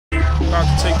About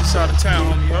to take this out of town,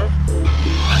 homie, heard?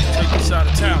 Take this out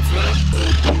of town, feel me?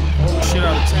 All the shit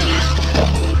out of town.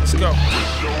 Let's go.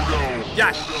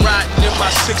 Yeah, riding in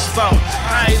my 6-4,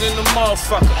 higher than the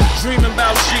motherfucker. Dreaming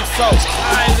about G-Folks,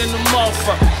 higher than the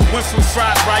motherfucker. Went from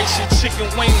fried rice and chicken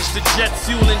wings to jet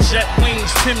fuel and jet wings.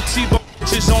 Tim Tebow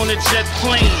just on a jet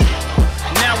plane.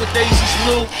 Nowadays it's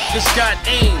Lou, this got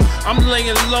aim. I'm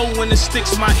laying low when it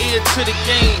sticks my ear to the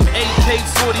game.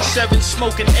 AK-47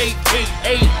 smoking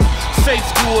 888.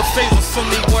 Faith do a favor for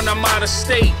me when I'm out of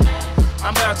state.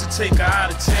 I'm about to take her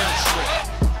out of town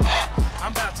trip.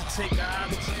 I'm about to take her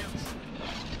out of town.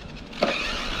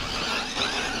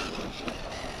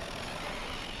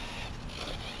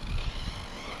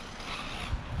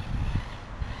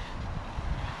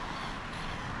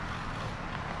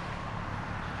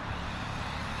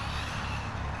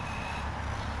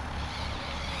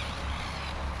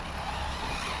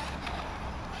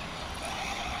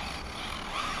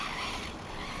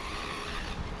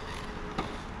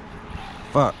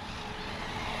 Fuck.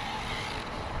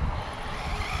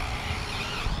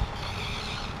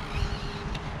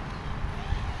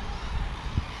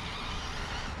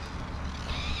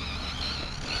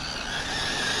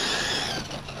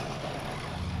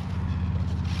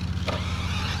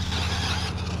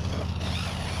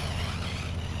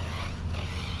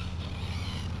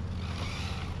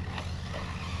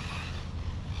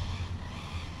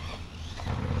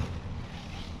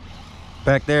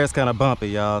 Back there it's kind of bumpy,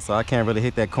 y'all, so I can't really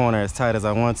hit that corner as tight as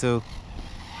I want to.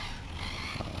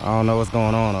 I don't know what's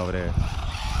going on over there.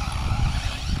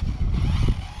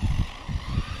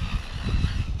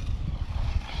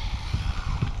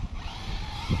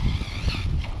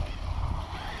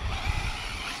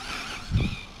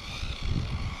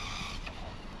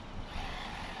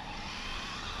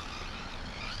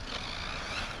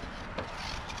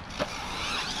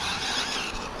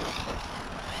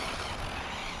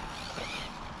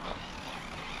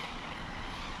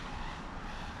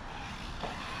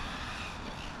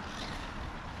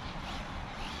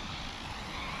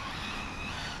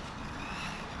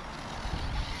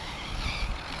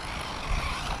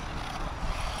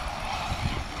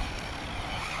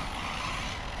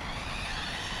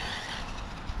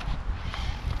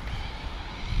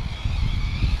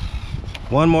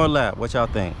 One more lap, what y'all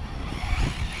think?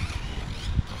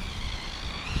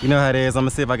 You know how it is, I'm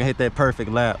gonna see if I can hit that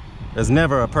perfect lap. There's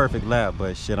never a perfect lap,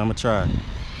 but shit, I'm gonna try.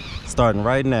 Starting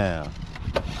right now.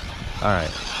 All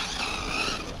right.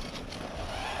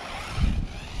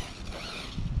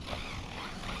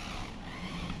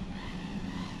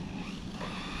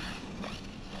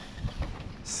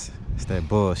 It's that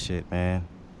bullshit, man.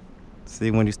 See,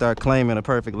 when you start claiming a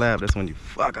perfect lap, that's when you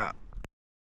fuck up.